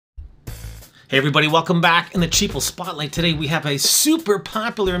Hey everybody, welcome back. In the cheapo spotlight today, we have a super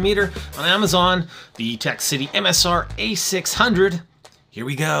popular meter on Amazon, the ETEKCITY MSR-A600. Here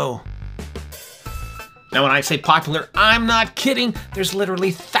we go. Now when I say popular, I'm not kidding. There's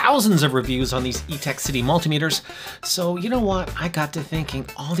literally thousands of reviews on these ETEKCITY multimeters. So you know what? I got to thinking,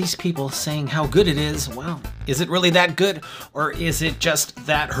 all these people saying how good it is, well, is it really that good? Or is it just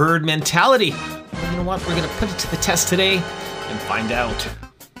that herd mentality? Well, you know what? We're gonna put it to the test today and find out.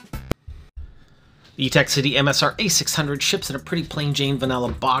 The ETEKCITY MSR-A600 ships in a pretty plain Jane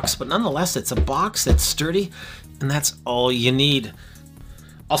vanilla box, but nonetheless, it's a box that's sturdy, and that's all you need.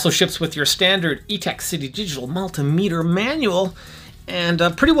 Also ships with your standard ETEKCITY digital multimeter manual, and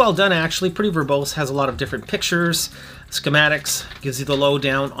pretty well done actually, pretty verbose, has a lot of different pictures, schematics, gives you the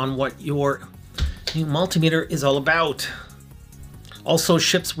lowdown on what your new multimeter is all about. Also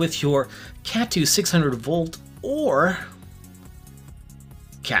ships with your Cat2 600 volt or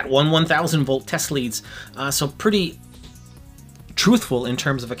Cat 1 1000 volt test leads, so pretty truthful in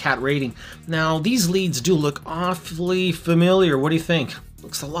terms of a Cat rating. Now these leads do look awfully familiar. What do you think?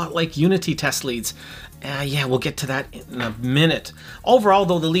 Looks a lot like Unity test leads. Yeah, we'll get to that in a minute. Overall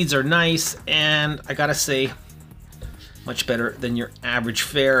though, the leads are nice, and I gotta say, much better than your average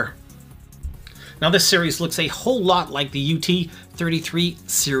fare. Now this series looks a whole lot like the UT33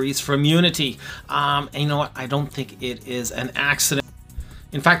 series from Unity. And you know what? I don't think it is an accident.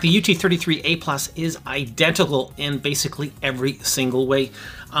 In fact, the UT33A Plus is identical in basically every single way.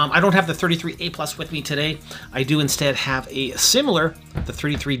 I don't have the 33A Plus with me today. I do instead have a similar, the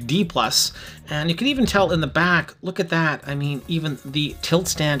 33D Plus, and you can even tell in the back, look at that. I mean, even the tilt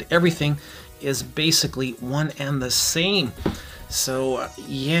stand, everything is basically one and the same. So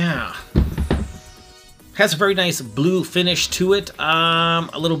yeah. Has a very nice blue finish to it, a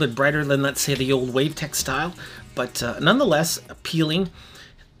little bit brighter than, let's say, the old WaveTech style, but nonetheless appealing.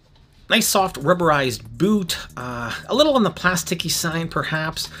 Nice soft rubberized boot, a little on the plasticky side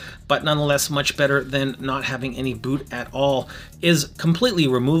perhaps, but nonetheless much better than not having any boot at all. Is completely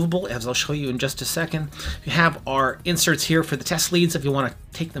removable, as I'll show you in just a second. We have our inserts here for the test leads if you want to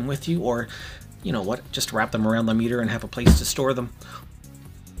take them with you, or you know what, just wrap them around the meter and have a place to store them.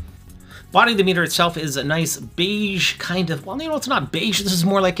 Body of the meter itself is a nice beige kind of, well, you know, it's not beige, this is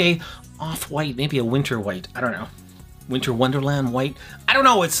more like a off-white, maybe a winter white, I don't know. Winter Wonderland white. I don't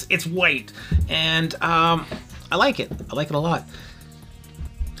know, it's white, and I like it. I like it a lot.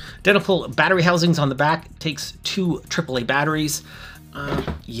 Identical battery housings on the back. Takes 2 AAA batteries.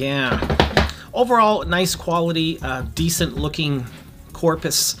 Yeah. Overall, nice quality, decent looking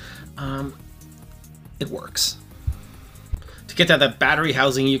corpus. It works. To get to that battery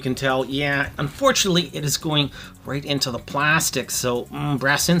housing, you can tell, yeah, unfortunately, it is going right into the plastic, so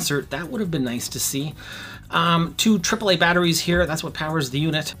brass insert, that would have been nice to see. 2 AAA batteries here, that's what powers the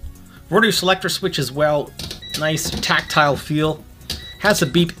unit. Rotary selector switch as well, nice tactile feel. Has a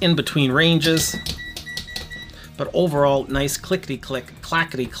beep in between ranges, but overall, nice clickety-click,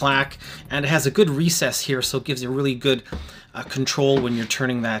 clackety-clack, and it has a good recess here, so it gives you really good control when you're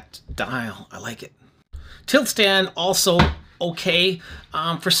turning that dial. I like it. Tilt stand also okay.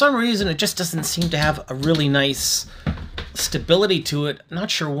 For some reason, it just doesn't seem to have a really nice stability to it. Not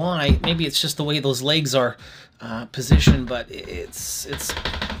sure why. Maybe it's just the way those legs are positioned, but it's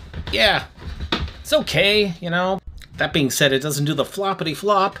yeah, it's okay, you know. That being said, it doesn't do the floppity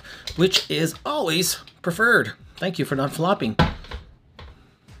flop, which is always preferred. Thank you for not flopping.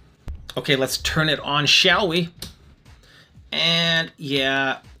 Okay, let's turn it on, shall we? And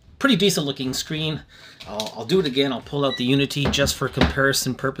yeah, pretty decent looking screen. I'll do it again. I'll pull out the Unity just for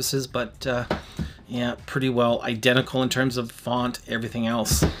comparison purposes, but yeah, pretty well identical in terms of font, everything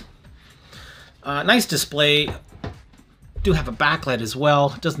else. Nice display. Do have a backlight as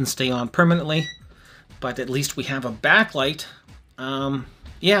well. Doesn't stay on permanently, but at least we have a backlight.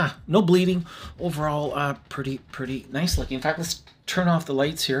 Yeah, no bleeding. Overall, pretty nice looking. In fact, let's turn off the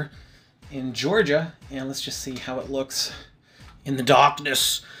lights here in Georgia, and let's just see how it looks in the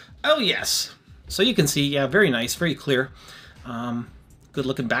darkness. Oh yes. So you can see, yeah, very nice, very clear. Good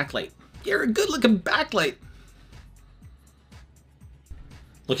looking backlight. You're a good looking backlight.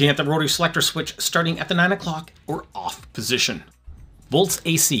 Looking at the rotary selector switch starting at the 9 o'clock or off position. Volts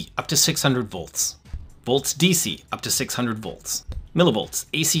AC up to 600 volts. Volts DC up to 600 volts. Millivolts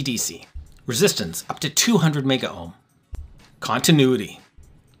AC DC. Resistance up to 200 mega ohm. Continuity.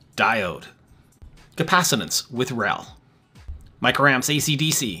 Diode. Capacitance with rel. Microamps AC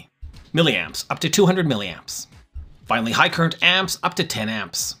DC. Milliamps up to 200 milliamps. Finally, high current amps up to 10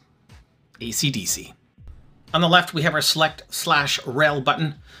 amps. AC DC. On the left, we have our select/rel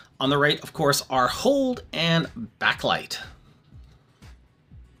button. On the right, of course, our hold and backlight.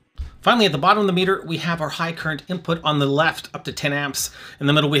 Finally, at the bottom of the meter, we have our high current input on the left, up to 10 amps. In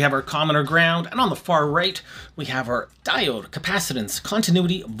the middle, we have our common or ground. And on the far right, we have our diode, capacitance,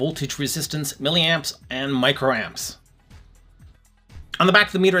 continuity, voltage resistance, milliamps, and microamps. On the back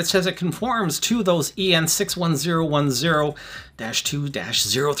of the meter, it says it conforms to those EN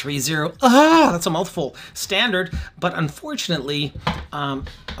 61010-2-030. That's a mouthful. Standard, but unfortunately,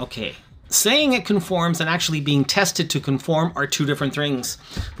 okay. Saying it conforms and actually being tested to conform are two different things.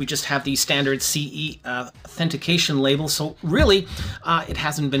 We just have the standard CE authentication label, so really it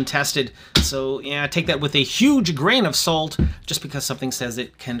hasn't been tested. So yeah, take that with a huge grain of salt just because something says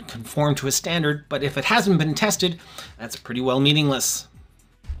it can conform to a standard, but if it hasn't been tested, that's pretty well meaningless.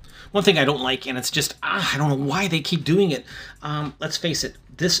 One thing I don't like, and it's just, I don't know why they keep doing it. Let's face it,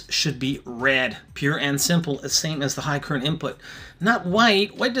 this should be red, pure and simple, the same as the high current input. Not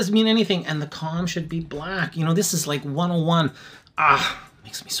white. White doesn't mean anything, and the COM should be black. You know, this is like 101.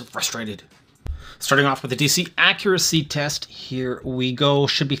 Makes me so frustrated. Starting off with the DC accuracy test, here we go.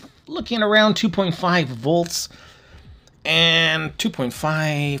 Should be looking around 2.5 volts and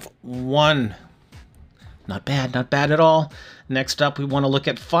 2.51. Not bad, not bad at all. Next up, we want to look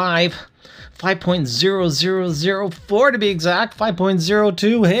at 5.0004 to be exact.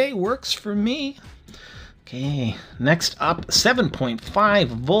 5.02, hey, works for me. Okay, next up, 7.5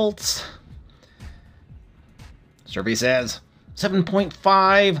 volts. Survey says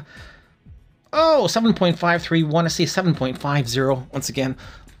 7.5. Oh, 7.53. Want to see 7.50. Once again,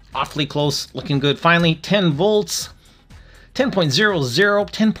 awfully close, looking good. Finally, 10 volts. 10.00,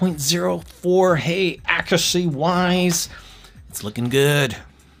 10.04. Hey, accuracy-wise, it's looking good.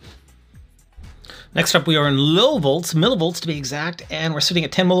 Next up, we are in low volts, millivolts to be exact, and we're sitting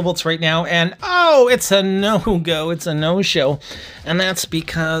at 10 millivolts right now, and oh, it's a no-go, it's a no-show. And that's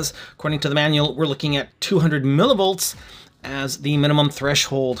because, according to the manual, we're looking at 200 millivolts as the minimum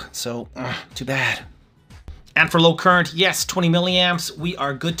threshold, so too bad. And for low current, yes, 20 milliamps, we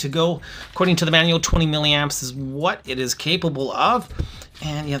are good to go. According to the manual, 20 milliamps is what it is capable of,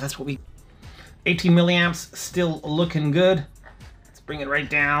 and yeah, that's what we... 18 milliamps, still looking good. Let's bring it right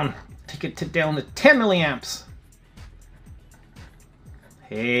down. Take it down to 10 milliamps.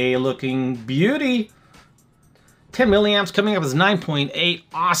 Hey, looking beauty. 10 milliamps coming up as 9.8.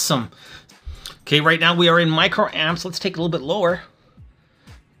 Awesome. Okay, right now we are in microamps. Let's take it a little bit lower.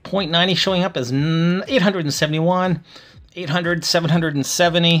 0.90 showing up as 871, 800,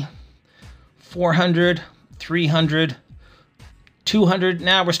 770, 400, 300, 200.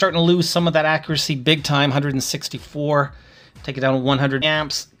 Now we're starting to lose some of that accuracy big time. 164. Take it down to 100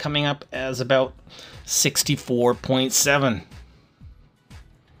 amps, coming up as about 64.7.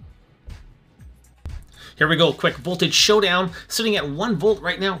 Here we go, quick voltage showdown. Sitting at 1 volt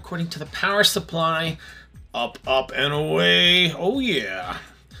right now, according to the power supply. Up, up, and away. Oh yeah.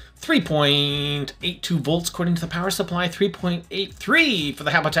 3.82 volts according to the power supply. 3.83 for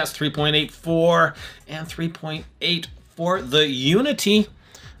the HABOTEST. 3.84 and 3.8 for the Unity.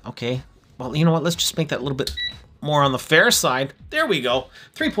 Okay, well, you know what? Let's just make that a little bit more on the fair side. There we go.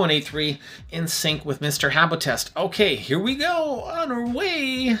 3.83 in sync with Mr. HABOTEST. Okay, here we go. On our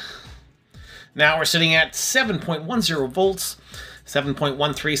way. Now we're sitting at 7.10 volts, 7.13,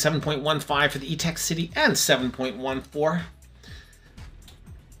 7.15 for the ETEKCITY, and 7.14.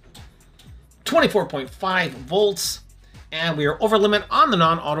 24.5 volts. And we are over limit on the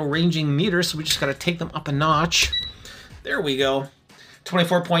non-auto ranging meters, so we just got to take them up a notch. There we go.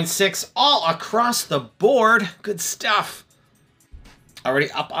 24.6 all across the board. Good stuff. Already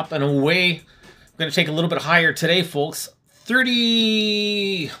up, up, and away. I'm going to take a little bit higher today, folks.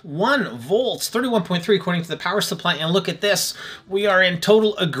 31 volts, 31.3 according to the power supply. And look at this. We are in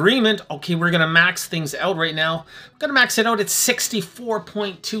total agreement. Okay, we're going to max things out right now. I'm going to max it out at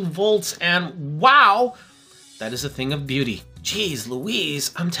 64.2 volts. And wow, that is a thing of beauty. Jeez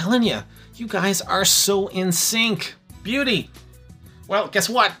Louise, I'm telling you, you guys are so in sync. Beauty. Well, guess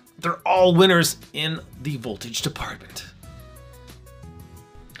what? They're all winners in the voltage department.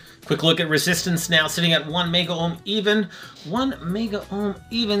 Quick look at resistance now, sitting at 1 mega ohm even. 1 mega ohm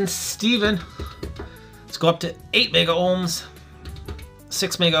even, Steven. Let's go up to 8 mega ohms,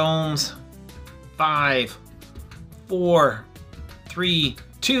 6 mega ohms, 5, 4, 3,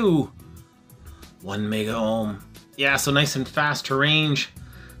 2, 1 mega ohm. Yeah, so nice and fast to range.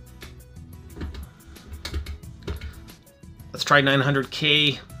 Let's try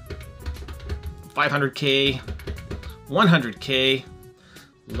 900K, 500K, 100K.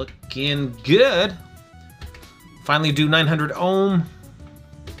 Looking good. Finally do 900 ohm,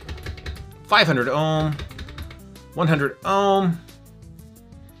 500 ohm, 100 ohm.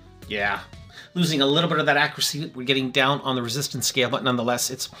 Yeah, losing a little bit of that accuracy. We're getting down on the resistance scale, but nonetheless,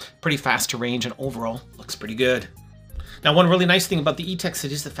 it's pretty fast to range and overall looks pretty good. Now, one really nice thing about the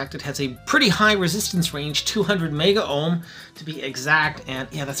ETEKCITY is the fact it has a pretty high resistance range, 200 mega ohm to be exact, and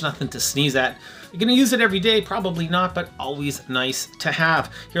yeah, that's nothing to sneeze at. You're going to use it every day? Probably not, but always nice to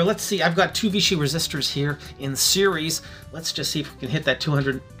have. Here, let's see. I've got two Vichy resistors here in series. Let's just see if we can hit that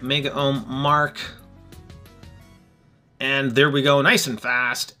 200 mega ohm mark. And there we go, nice and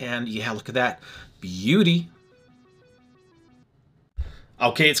fast. And yeah, look at that beauty.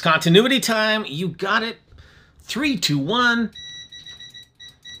 Okay, it's continuity time. You got it. 3, 2, 1.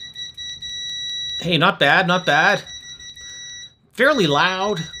 Hey, not bad, not bad. Fairly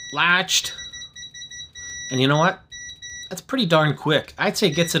loud, latched. And you know what? That's pretty darn quick. I'd say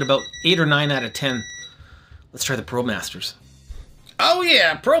it gets it about 8 or 9 out of 10. Let's try the ProbeMasters. Oh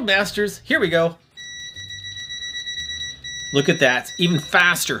yeah, ProbeMasters. Here we go. Look at that. Even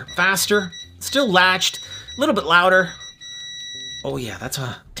faster. Faster. Still latched. A little bit louder. Oh yeah, that's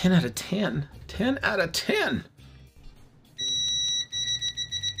a 10 out of 10. 10 out of 10.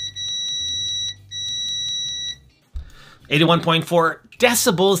 .4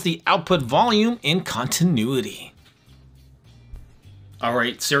 decibels, the output volume in continuity. All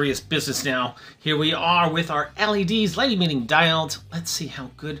right, serious business now. Here we are with our LEDs, light emitting diodes. Let's see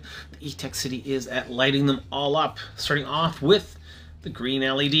how good the ETEKCITY is at lighting them all up. Starting off with the green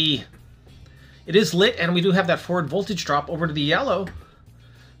LED. It is lit, and we do have that forward voltage drop over to the yellow.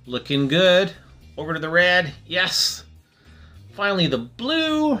 Looking good. Over to the red. Yes. Finally, the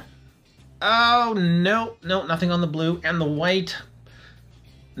blue. Oh, no, nothing on the blue. And the white.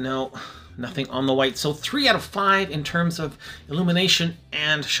 No, nothing on the white. So 3 out of 5 in terms of illumination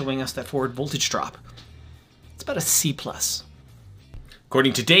and showing us that forward voltage drop. It's about a C+.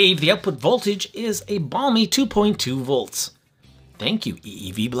 According to Dave, the output voltage is a balmy 2.2 volts. Thank you,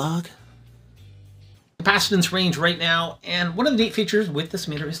 EEV blog. Capacitance range right now, and one of the neat features with this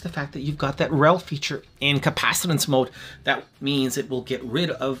meter is the fact that you've got that rel feature in capacitance mode. That means it will get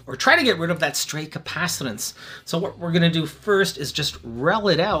rid of, or try to get rid of, that stray capacitance. So what we're going to do first is just rel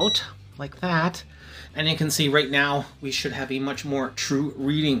it out like that, and you can see right now we should have a much more true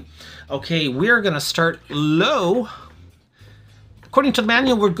reading. Okay, we're going to start low. According to the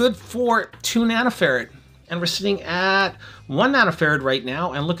manual, we're good for 2 nanofarad, and we're sitting at 1 nanofarad right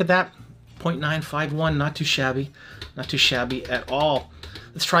now, and look at that. 0.951, not too shabby at all.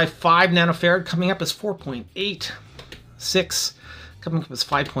 Let's try 5 nanofarad, coming up as 4.8, 6, coming up as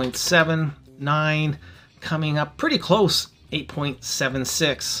 5.7, 9, coming up pretty close,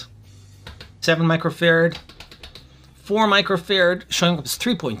 8.76, 7 microfarad, 4 microfarad, showing up as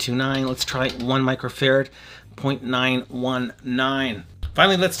 3.29. Let's try 1 microfarad, 0.919.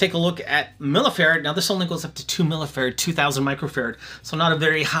 Finally, let's take a look at millifarad. Now, this only goes up to 2 millifarad, 2,000 microfarad, so not a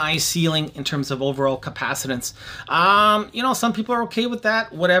very high ceiling in terms of overall capacitance. You know, some people are okay with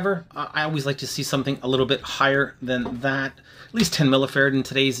that, whatever. I always like to see something a little bit higher than that. At least 10 millifarad in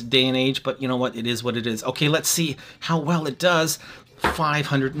today's day and age, but you know what? It is what it is. Okay, let's see how well it does.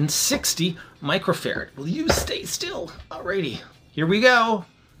 560 microfarad. Will you stay still? Alrighty, here we go.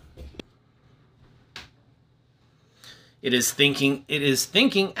 It is thinking,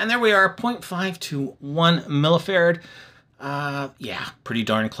 and there we are, 0.5 to 1 millifarad. Yeah, pretty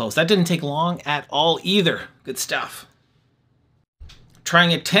darn close. That didn't take long at all either. Good stuff.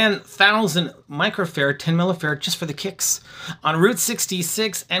 Trying a 10,000 microfarad, 10 millifarad, just for the kicks, on Route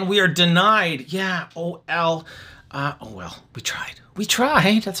 66, and we are denied. Yeah, oh well, we tried. We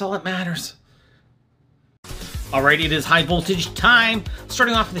tried, that's all that matters. Alrighty, it is high voltage time.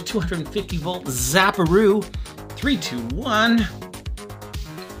 Starting off with a 250 volt Zapparoo. 3, 2, 1.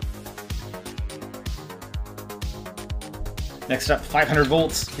 Next up, 500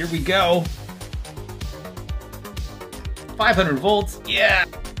 volts. Here we go. 500 volts. Yeah.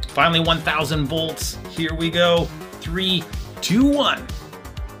 Finally, 1,000 volts. Here we go. 3, 2, 1.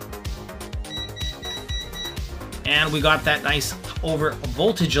 And we got that nice over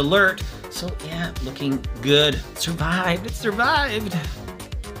voltage alert. So yeah, looking good. Survived. It survived.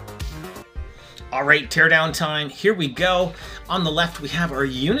 All right, teardown time. Here we go. On the left, we have our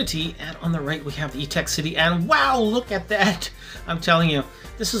Unity, and on the right, we have the ETEKCITY. And wow, look at that. I'm telling you,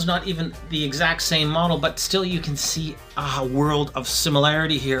 this is not even the exact same model, but still you can see a world of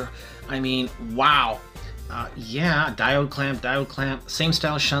similarity here. I mean, wow. Yeah, diode clamp, same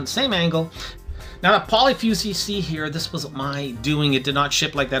style shunt, same angle. Now that polyfuse you see here, this was my doing. It did not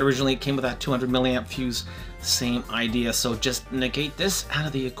ship like that originally. It came with that 200 milliamp fuse. Same idea, so just negate this out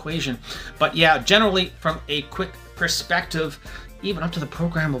of the equation. But yeah, generally from a quick perspective, even up to the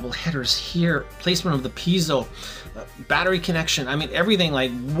programmable headers here, placement of the piezo, battery connection, I mean everything,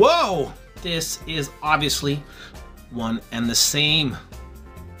 like whoa, this is obviously one and the same.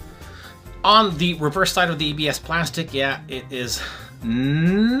 On the reverse side of the ABS plastic, yeah, it is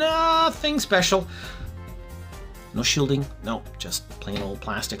nothing special. No shielding, no, just plain old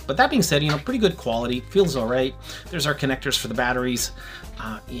plastic. But that being said, you know, pretty good quality, feels all right. There's our connectors for the batteries.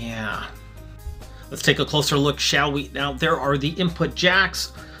 Yeah. Let's take a closer look, shall we? Now, there are the input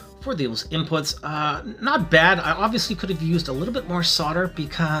jacks for those inputs. Not bad. I obviously could have used a little bit more solder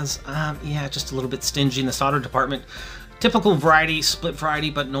because, yeah, just a little bit stingy in the solder department. Typical variety, split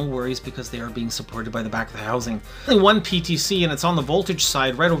variety, but no worries because they are being supported by the back of the housing. Only one PTC, and it's on the voltage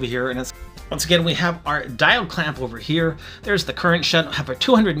side right over here, and it's once again, we have our diode clamp over here. There's the current shunt. We have a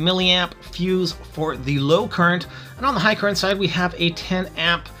 200 milliamp fuse for the low current, and on the high current side, we have a 10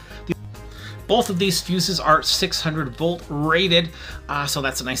 amp. Both of these fuses are 600 volt rated, so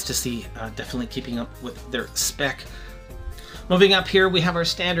that's nice to see, definitely keeping up with their spec. Moving up here, we have our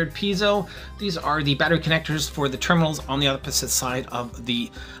standard piezo. These are the battery connectors for the terminals on the opposite side of the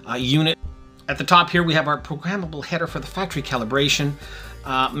unit. At the top here, we have our programmable header for the factory calibration.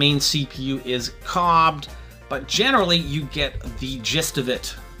 Main CPU is cobbed, but generally you get the gist of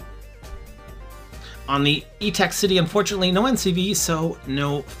it. On the ETEKCITY, unfortunately, no NCV, so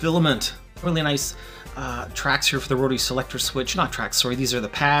no filament. Really nice tracks here for the rotary selector switch. Not tracks, sorry, these are the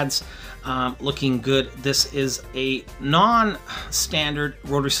pads. Looking good. This is a non-standard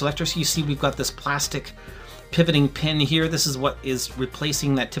rotary selector, so you see we've got this plastic pivoting pin here. This is what is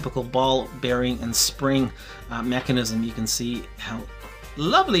replacing that typical ball bearing and spring mechanism. You can see how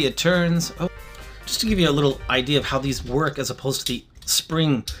lovely it turns. Oh, just to give you a little idea of how these work as opposed to the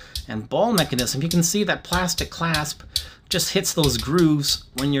spring and ball mechanism, you can see that plastic clasp just hits those grooves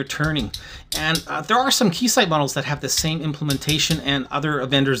when you're turning. And there are some Keysight models that have the same implementation and other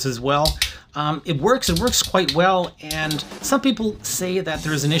vendors as well. It works quite well, and some people say that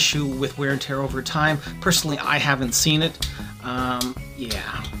there's an issue with wear and tear over time. Personally, I haven't seen it.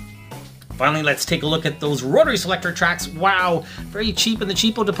 Yeah. Finally, let's take a look at those rotary selector tracks. Wow, very cheap in the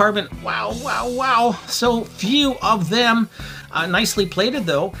cheapo department. Wow, wow, wow. So few of them. Nicely plated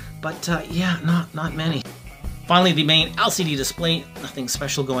though, but yeah, not many. Finally, the main LCD display, nothing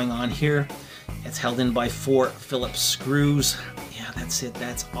special going on here. It's held in by 4 Phillips screws. Yeah, that's it,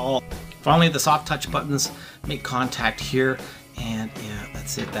 that's all. Finally, the soft touch buttons make contact here, and yeah,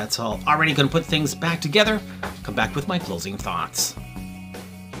 that's it, that's all. Already gonna put things back together. Come back with my closing thoughts.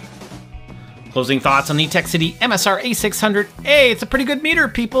 Closing thoughts on the ETEKCITY MSR-A600. Hey, it's a pretty good meter,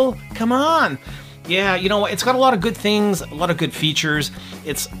 people. Come on. Yeah, you know what? It's got a lot of good things, a lot of good features.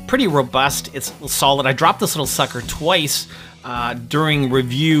 It's pretty robust. It's solid. I dropped this little sucker twice during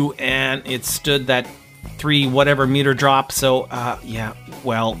review, and it stood that 3 whatever meter drop. So, yeah,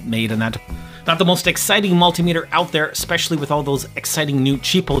 well made in that. Not the most exciting multimeter out there, especially with all those exciting new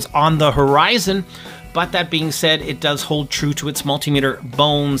cheapos on the horizon. But that being said, it does hold true to its multimeter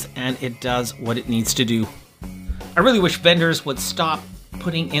bones, and it does what it needs to do. I really wish vendors would stop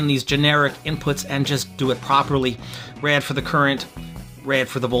putting in these generic inputs and just do it properly. Red for the current, red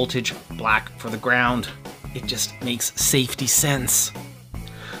for the voltage, black for the ground. It just makes safety sense.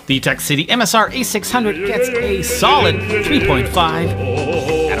 The ETEKCITY MSR-A600 gets a solid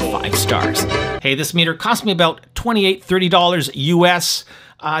 3.5 out of 5 stars. Hey, this meter cost me about $28, $30 US.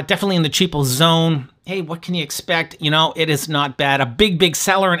 Definitely in the cheapo zone. Hey, what can you expect? You know, it is not bad. A big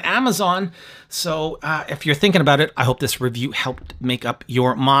seller on Amazon. So if you're thinking about it, I hope this review helped make up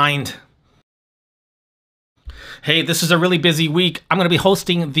your mind. Hey, this is a really busy week. I'm going to be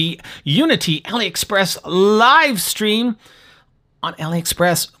hosting the Unity AliExpress live stream on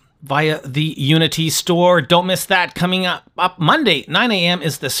AliExpress via the Unity store. Don't miss that. Coming up Monday, 9 a.m.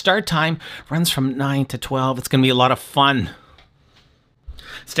 is the start time. Runs from 9 to 12. It's going to be a lot of fun.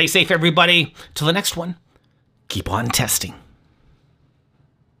 Stay safe, everybody. Till the next one, keep on testing.